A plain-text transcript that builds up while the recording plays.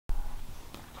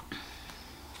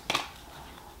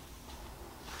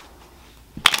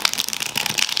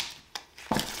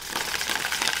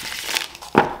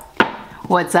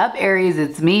What's up, Aries?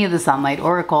 It's me, the Sunlight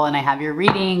Oracle, and I have your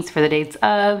readings for the dates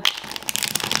of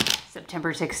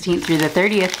September 16th through the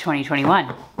 30th,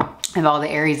 2021. Of all the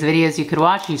Aries videos you could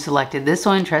watch, you selected this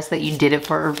one. Trust that you did it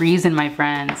for a reason, my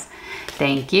friends.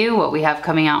 Thank you. What we have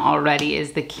coming out already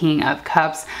is the King of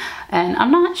Cups, and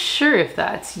I'm not sure if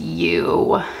that's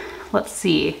you. Let's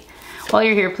see. While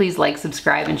you're here, please like,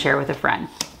 subscribe, and share with a friend.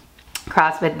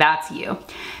 CrossFit, that's you.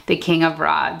 The King of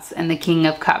Rods and the King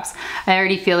of Cups. I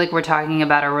already feel like we're talking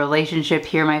about a relationship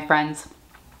here, my friends.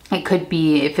 It could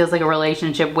be, it feels like a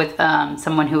relationship with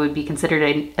someone who would be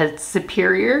considered a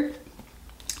superior.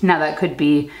 Now that could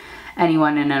be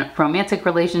anyone in a romantic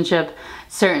relationship,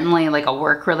 certainly like a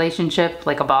work relationship,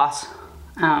 like a boss.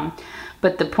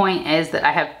 But the point is that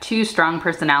I have two strong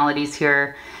personalities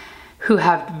here who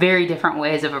have very different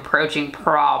ways of approaching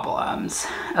problems.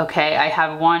 Okay, I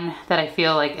have one that I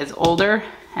feel like is older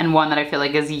and one that I feel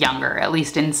like is younger, at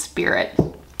least in spirit.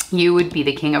 You would be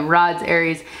the King of Rods,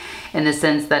 Aries, in the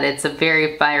sense that it's a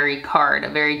very fiery card, a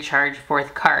very charged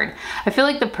forth card. I feel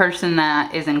like the person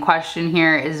that is in question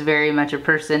here is very much a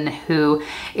person who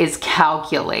is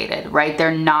calculated, right?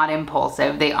 They're not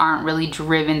impulsive. They aren't really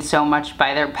driven so much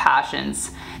by their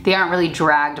passions. They aren't really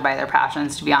dragged by their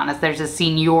passions, to be honest. There's a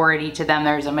seniority to them.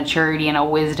 There's a maturity and a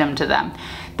wisdom to them.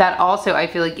 That also, I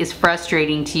feel like, is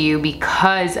frustrating to you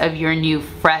because of your new,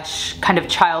 fresh, kind of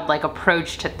childlike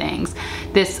approach to things.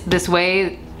 This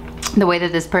way, the way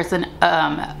that this person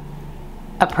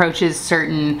approaches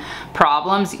certain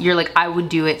problems, you're like, I would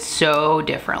do it so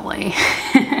differently.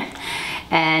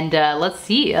 And let's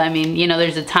see. I mean, you know,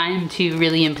 there's a time to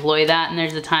really employ that, and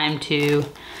there's a time to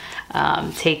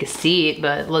take a seat,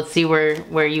 but let's see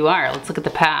where you are. Let's look at the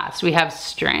past. We have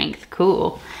strength,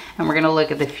 cool. And we're gonna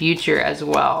look at the future as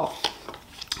well.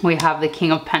 We have the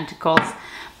King of Pentacles,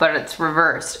 but it's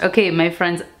reversed. Okay, my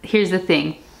friends, here's the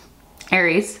thing.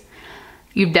 Aries,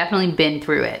 you've definitely been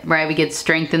through it, right? We get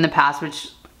strength in the past, which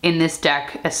in this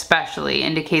deck especially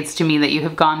indicates to me that you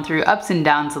have gone through ups and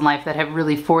downs in life that have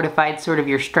really fortified sort of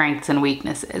your strengths and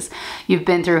weaknesses. You've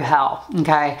been through hell,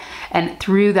 okay? And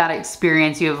through that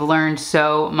experience, you have learned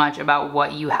so much about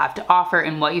what you have to offer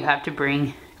and what you have to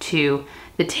bring to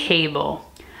the table.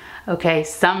 Okay,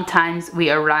 sometimes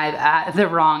we arrive at the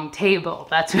wrong table.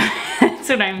 That's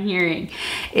what I'm hearing,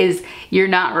 is you're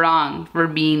not wrong for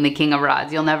being the King of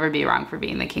Rods. You'll never be wrong for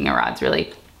being the King of Rods,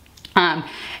 really.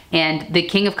 And the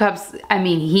King of Cups, I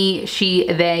mean, he,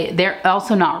 she, they're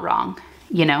also not wrong,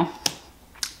 you know?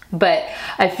 But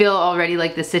I feel already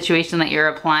like the situation that you're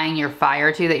applying your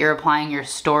fire to, that you're applying your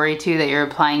story to, that you're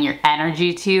applying your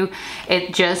energy to,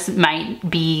 it just might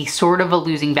be sort of a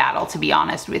losing battle, to be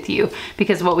honest with you.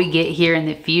 Because what we get here in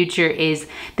the future is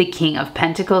the King of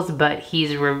Pentacles, but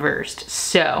he's reversed.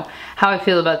 So how I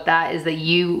feel about that is that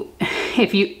I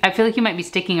feel like you might be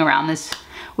sticking around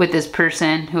with this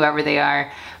person, whoever they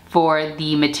are, for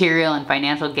the material and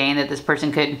financial gain that this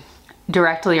person could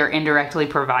directly or indirectly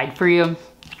provide for you.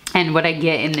 And what I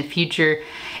get in the future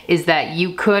is that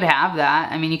you could have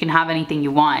that. I mean, you can have anything you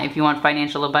want. If you want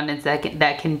financial abundance,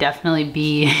 that can definitely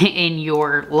be in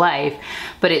your life.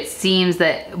 But it seems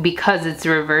that because it's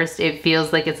reversed, it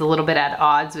feels like it's a little bit at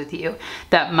odds with you.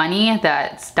 That money,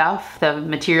 that stuff, the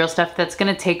material stuff, that's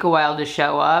gonna take a while to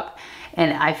show up.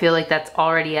 And I feel like that's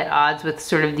already at odds with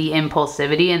sort of the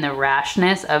impulsivity and the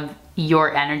rashness of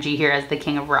your energy here as the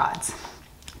King of Rods.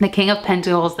 The King of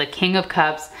Pentacles, the King of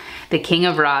Cups, the King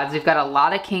of Rods. We've got a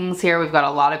lot of kings here. We've got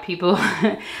a lot of people,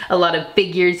 a lot of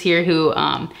figures here who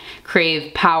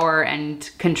crave power and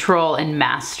control and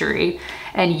mastery.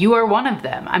 And you are one of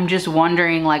them. I'm just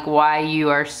wondering like why you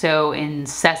are so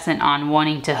incessant on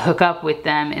wanting to hook up with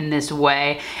them in this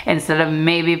way instead of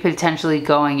maybe potentially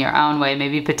going your own way,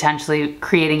 maybe potentially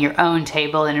creating your own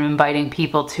table and inviting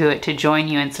people to it to join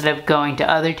you instead of going to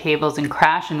other tables and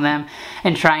crashing them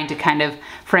and trying to kind of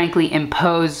frankly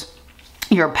impose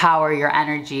your power, your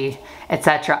energy,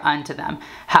 etc. onto them.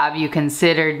 Have you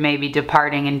considered maybe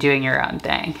departing and doing your own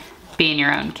thing, being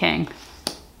your own king?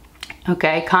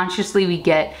 Okay, consciously we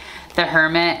get the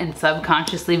Hermit and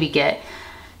subconsciously we get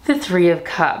the Three of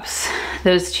Cups.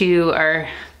 Those two are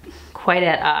quite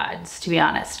at odds, to be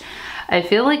honest. I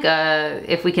feel like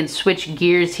if we can switch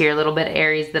gears here a little bit,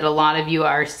 Aries, that a lot of you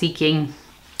are seeking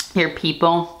your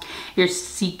people. You're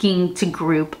seeking to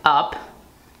group up.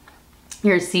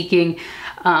 You're seeking,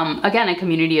 again, a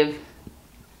community of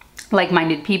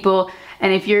like-minded people.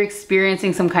 And if you're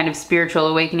experiencing some kind of spiritual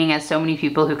awakening, as so many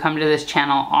people who come to this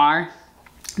channel are,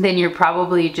 then you're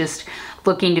probably just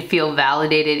looking to feel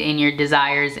validated in your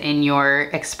desires, in your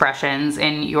expressions,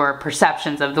 in your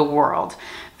perceptions of the world.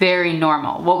 Very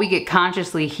normal. What we get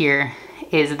consciously here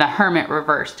is the Hermit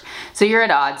reversed. So you're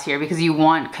at odds here because you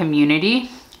want community,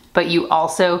 but you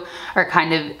also are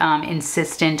kind of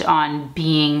insistent on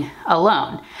being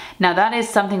alone. Now that is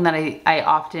something that I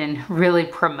often really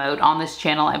promote on this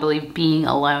channel. I believe being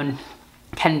alone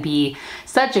can be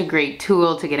such a great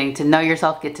tool to getting to know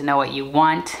yourself, get to know what you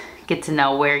want, get to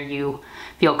know where you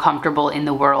feel comfortable in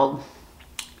the world.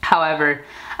 However,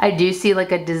 I do see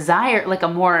like a desire, like a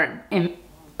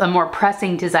more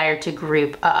pressing desire to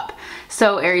group up.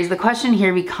 So Aries, the question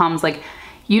here becomes like,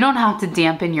 you don't have to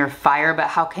dampen your fire, but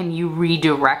how can you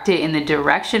redirect it in the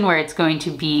direction where it's going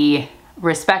to be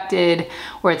respected,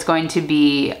 where it's going to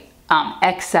be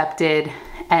accepted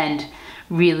and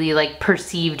really like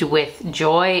perceived with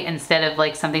joy, instead of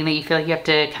like something that you feel like you have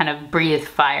to kind of breathe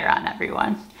fire on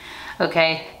everyone.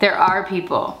 Okay, there are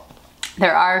people,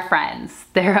 there are friends,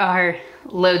 there are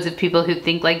loads of people who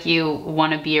think like you,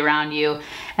 want to be around you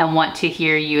and want to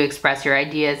hear you express your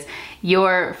ideas.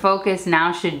 Your focus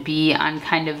now should be on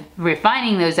kind of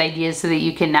refining those ideas so that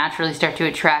you can naturally start to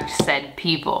attract said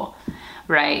people,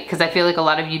 right? Because I feel like a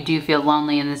lot of you do feel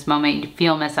lonely in this moment, you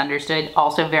feel misunderstood,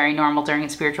 also very normal during a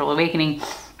spiritual awakening.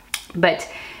 But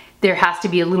there has to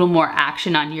be a little more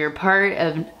action on your part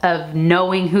of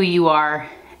knowing who you are,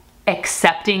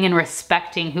 accepting and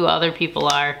respecting who other people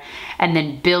are, and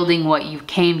then building what you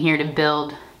came here to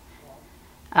build,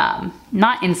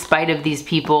 not in spite of these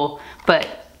people,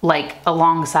 but like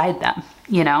alongside them,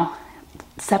 you know,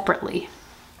 separately.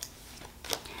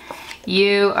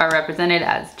 You are represented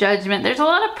as Judgment. There's a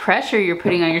lot of pressure you're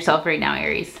putting on yourself right now,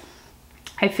 Aries.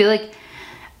 I feel like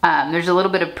there's a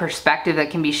little bit of perspective that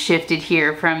can be shifted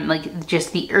here from like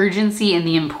just the urgency and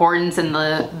the importance and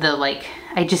the like,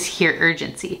 I just hear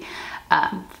urgency,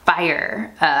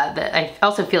 fire. I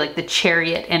also feel like the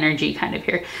Chariot energy kind of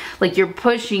here. Like you're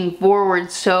pushing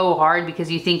forward so hard because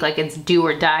you think like it's do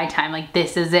or die time. Like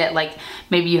this is it. Like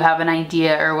maybe you have an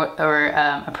idea or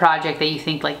a project that you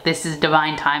think like this is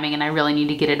divine timing and I really need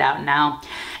to get it out now.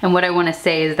 And what I want to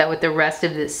say is that with the rest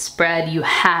of this spread, you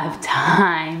have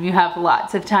time. You have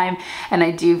lots of time. And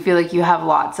I do feel like you have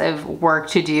lots of work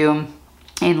to do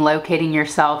in locating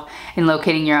yourself, in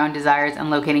locating your own desires, and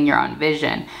locating your own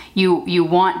vision. You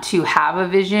want to have a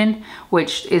vision,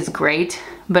 which is great,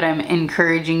 but I'm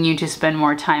encouraging you to spend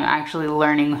more time actually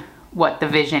learning what the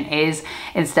vision is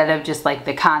instead of just like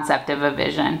the concept of a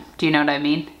vision. Do you know what I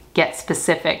mean? Get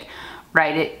specific,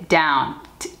 write it down,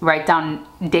 write down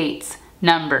dates,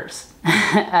 numbers,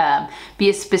 be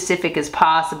as specific as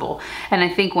possible. And I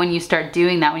think when you start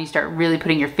doing that, when you start really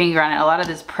putting your finger on it, a lot of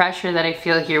this pressure that I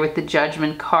feel here with the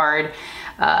Judgment card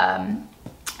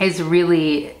is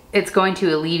really, it's going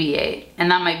to alleviate. And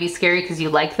that might be scary because you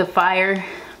like the fire,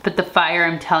 but the fire,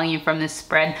 I'm telling you from this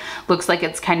spread, looks like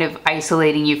it's kind of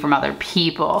isolating you from other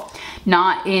people.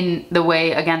 Not in the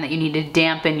way, again, that you need to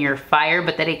dampen your fire,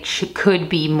 but that it could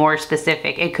be more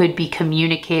specific. It could be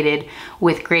communicated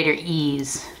with greater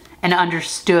ease and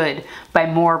understood by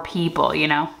more people, you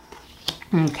know?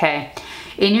 Okay.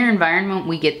 In your environment,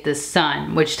 we get the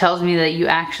Sun, which tells me that you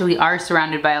actually are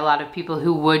surrounded by a lot of people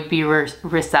who would be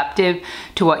receptive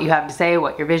to what you have to say,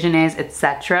 what your vision is,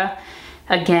 etc.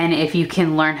 Again, if you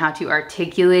can learn how to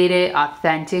articulate it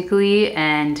authentically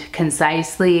and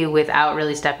concisely without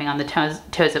really stepping on the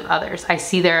toes of others. I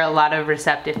see there are a lot of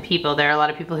receptive people. There are a lot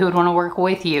of people who would want to work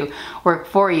with you, work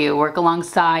for you, work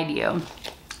alongside you.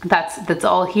 That's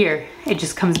all here. It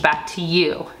just comes back to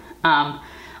you.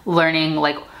 Learning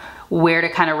like where to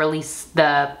kind of release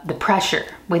the pressure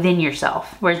within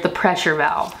yourself. Where's the pressure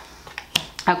valve?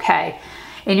 Okay.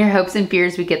 In your hopes and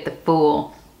fears, we get the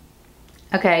Fool.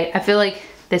 Okay, I feel like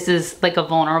this is like a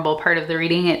vulnerable part of the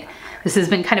reading. This has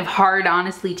been kind of hard,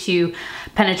 honestly, to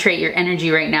penetrate your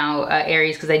energy right now,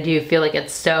 Aries, because I do feel like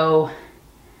it's so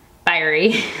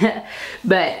fiery,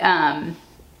 but,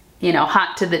 you know,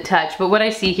 hot to the touch. But what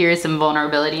I see here is some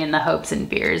vulnerability in the hopes and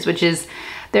fears, which is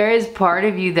there is part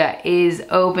of you that is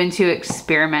open to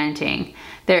experimenting.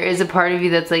 There is a part of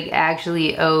you that's like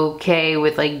actually okay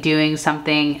with like doing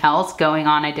something else, going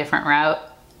on a different route,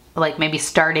 like maybe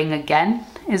starting again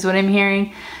is what I'm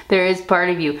hearing. There is part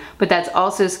of you, but that's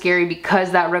also scary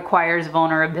because that requires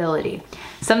vulnerability.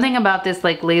 Something about this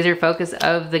like laser focus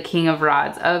of the King of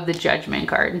Rods, of the Judgment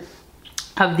card,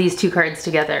 of these two cards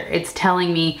together, it's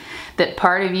telling me that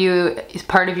part of you,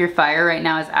 part of your fire right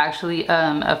now is actually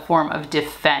a form of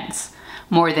defense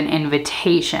more than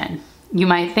invitation. You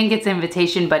might think it's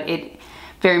invitation, but it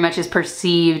very much is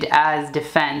perceived as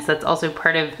defense. That's also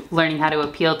part of learning how to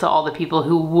appeal to all the people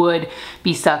who would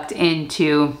be sucked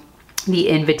into the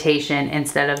invitation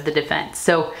instead of the defense.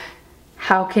 So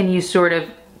how can you sort of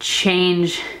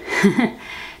change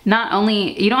not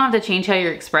only, you don't have to change how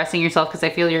you're expressing yourself, because I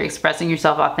feel you're expressing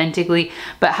yourself authentically,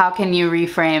 but how can you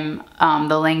reframe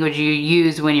the language you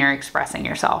use when you're expressing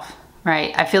yourself,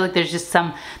 right? I feel like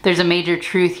there's a major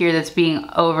truth here that's being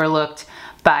overlooked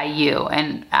by you,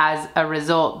 and as a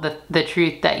result, the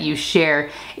truth that you share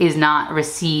is not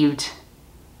received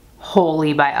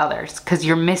wholly by others, because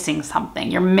you're missing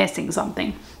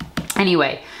something.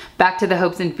 Anyway, back to the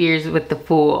hopes and fears with the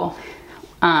Fool.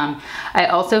 I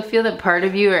also feel that part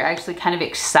of you are actually kind of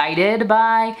excited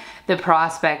by the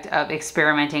prospect of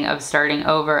experimenting, of starting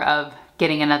over, of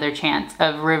getting another chance,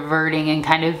 of reverting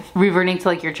to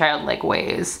like your childlike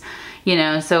ways, you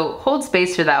know? So hold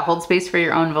space for that. Hold space for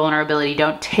your own vulnerability.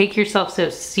 Don't take yourself so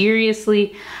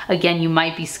seriously. Again, you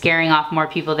might be scaring off more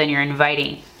people than you're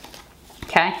inviting.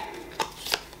 Okay?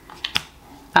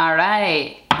 All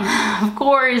right. Of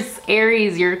course,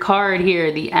 Aries, your card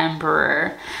here, the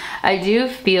Emperor. I do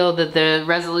feel that the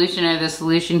resolution or the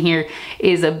solution here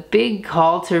is a big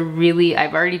call to really,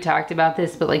 I've already talked about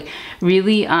this, but like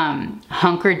really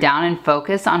hunker down and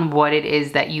focus on what it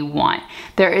is that you want.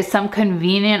 There is some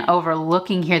convenient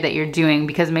overlooking here that you're doing,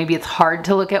 because maybe it's hard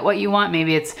to look at what you want.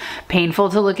 Maybe it's painful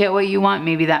to look at what you want.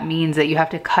 Maybe that means that you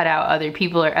have to cut out other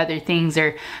people or other things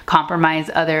or compromise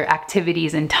other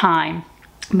activities and time.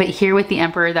 But here with the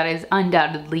Emperor, that is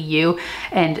undoubtedly you.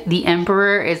 And the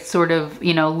Emperor is sort of,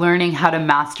 you know, learning how to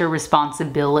master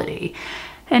responsibility.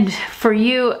 And for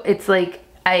you, it's like,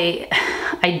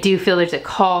 I do feel there's a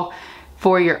call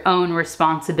for your own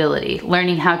responsibility.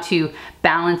 Learning how to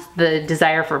balance the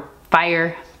desire for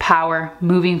fire, power,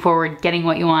 moving forward, getting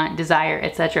what you want, desire,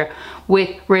 etc.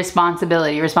 with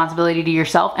responsibility. Responsibility to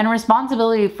yourself and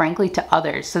responsibility, frankly, to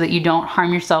others, so that you don't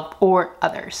harm yourself or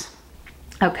others.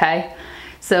 Okay?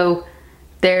 So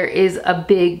there is a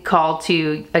big call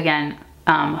to, again,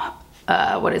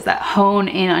 hone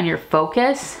in on your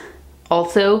focus.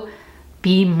 Also,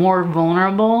 be more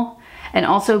vulnerable, and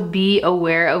also be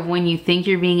aware of when you think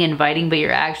you're being inviting, but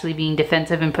you're actually being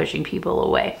defensive and pushing people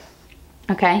away.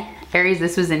 Okay, Aries,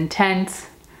 this was intense,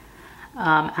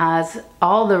 as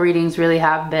all the readings really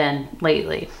have been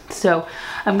lately. So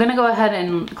I'm gonna go ahead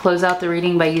and close out the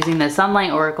reading by using the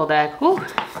Sunlight Oracle deck. Ooh,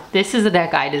 this is a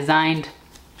deck I designed.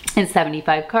 It's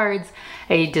 75 cards.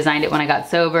 I designed it when I got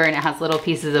sober, and it has little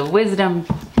pieces of wisdom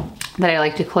that I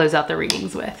like to close out the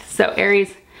readings with. So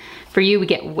Aries, for you, we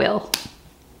get Will.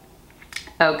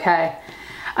 Okay.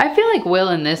 I feel like Will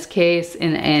in this case,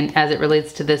 and as it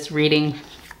relates to this reading,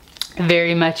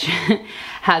 very much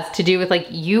has to do with, like,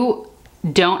 you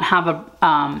don't have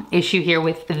a issue here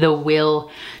with the will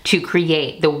to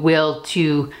create, the will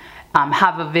to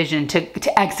have a vision,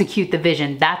 to execute the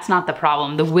vision. That's not the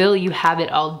problem. The will, you have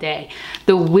it all day.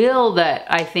 The will that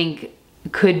I think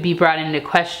could be brought into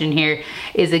question here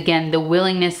is, again, the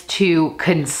willingness to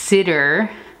consider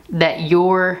that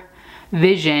your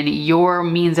vision, your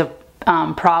means of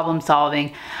problem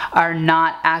solving are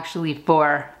not actually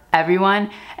for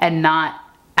everyone and not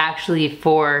actually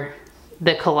for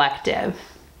the collective.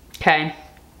 Okay?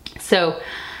 So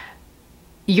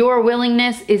your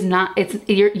willingness is not,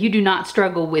 you do not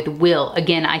struggle with will.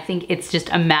 Again, I think it's just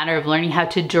a matter of learning how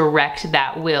to direct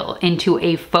that will into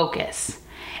a focus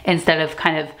instead of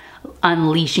kind of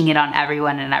unleashing it on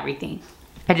everyone and everything.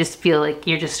 I just feel like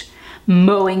you're just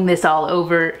mowing this all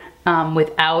over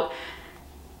without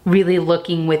really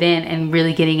looking within and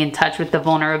really getting in touch with the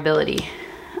vulnerability.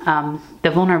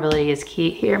 The vulnerability is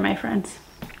key here, my friends.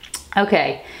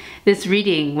 Okay, this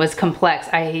reading was complex.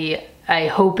 I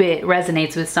hope it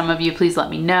resonates with some of you. Please let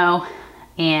me know.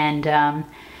 And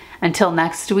until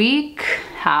next week,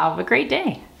 have a great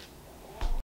day.